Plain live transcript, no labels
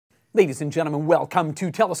Ladies and gentlemen, welcome to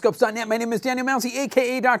Telescopes.net. My name is Daniel Mousy,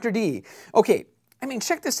 aka Dr. D. Okay,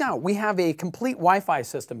 check this out. We have a complete Wi-Fi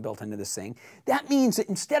system built into this thing. That means that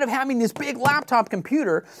instead of having this big laptop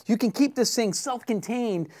computer, you can keep this thing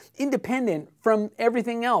self-contained, independent from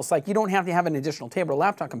everything else. Like, you don't have to have an additional table or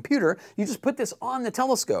laptop computer. You just put this on the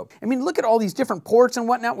telescope. Look at all these different ports and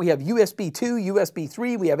whatnot. We have USB 2, USB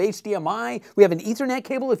 3, we have HDMI, we have an Ethernet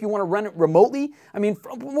cable if you want to run it remotely.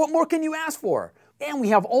 What more can you ask for? And we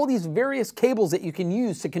have all these various cables that you can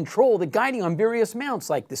use to control the guiding on various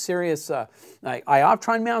mounts, like the Sirius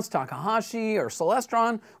Ioptron mounts, Takahashi, or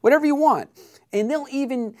Celestron, whatever you want. And they'll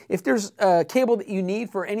even, if there's a cable that you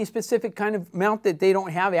need for any specific kind of mount that they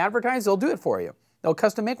don't have advertised, they'll do it for you. They'll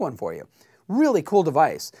custom make one for you. Really cool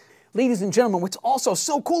device. Ladies and gentlemen, what's also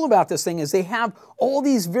so cool about this thing is they have all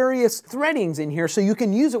these various threadings in here so you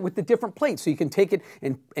can use it with the different plates. So you can take it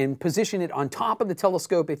and position it on top of the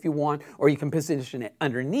telescope if you want, or you can position it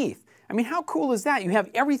underneath. How cool is that? You have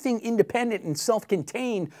everything independent and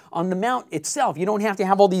self-contained on the mount itself. You don't have to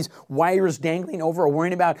have all these wires dangling over or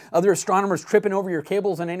worrying about other astronomers tripping over your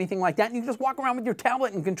cables and anything like that. And you can just walk around with your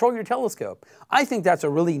tablet and control your telescope. I think that's a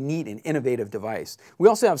really neat and innovative device. We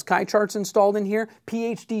also have sky charts installed in here,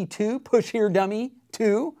 PhD 2, Push Here Dummy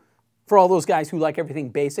 2, for all those guys who like everything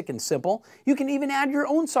basic and simple. You can even add your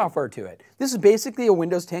own software to it. This is basically a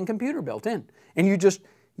Windows 10 computer built in. And you just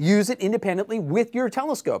use it independently with your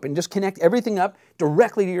telescope and just connect everything up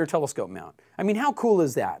directly to your telescope mount. How cool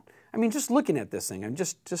is that? Just looking at this thing, I'm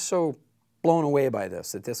just so blown away by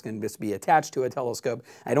this, that this can just be attached to a telescope.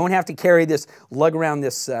 I don't have to carry this, lug around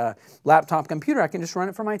this laptop computer. I can just run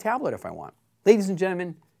it from my tablet if I want. Ladies and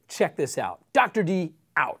gentlemen, check this out. Dr. D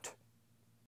out.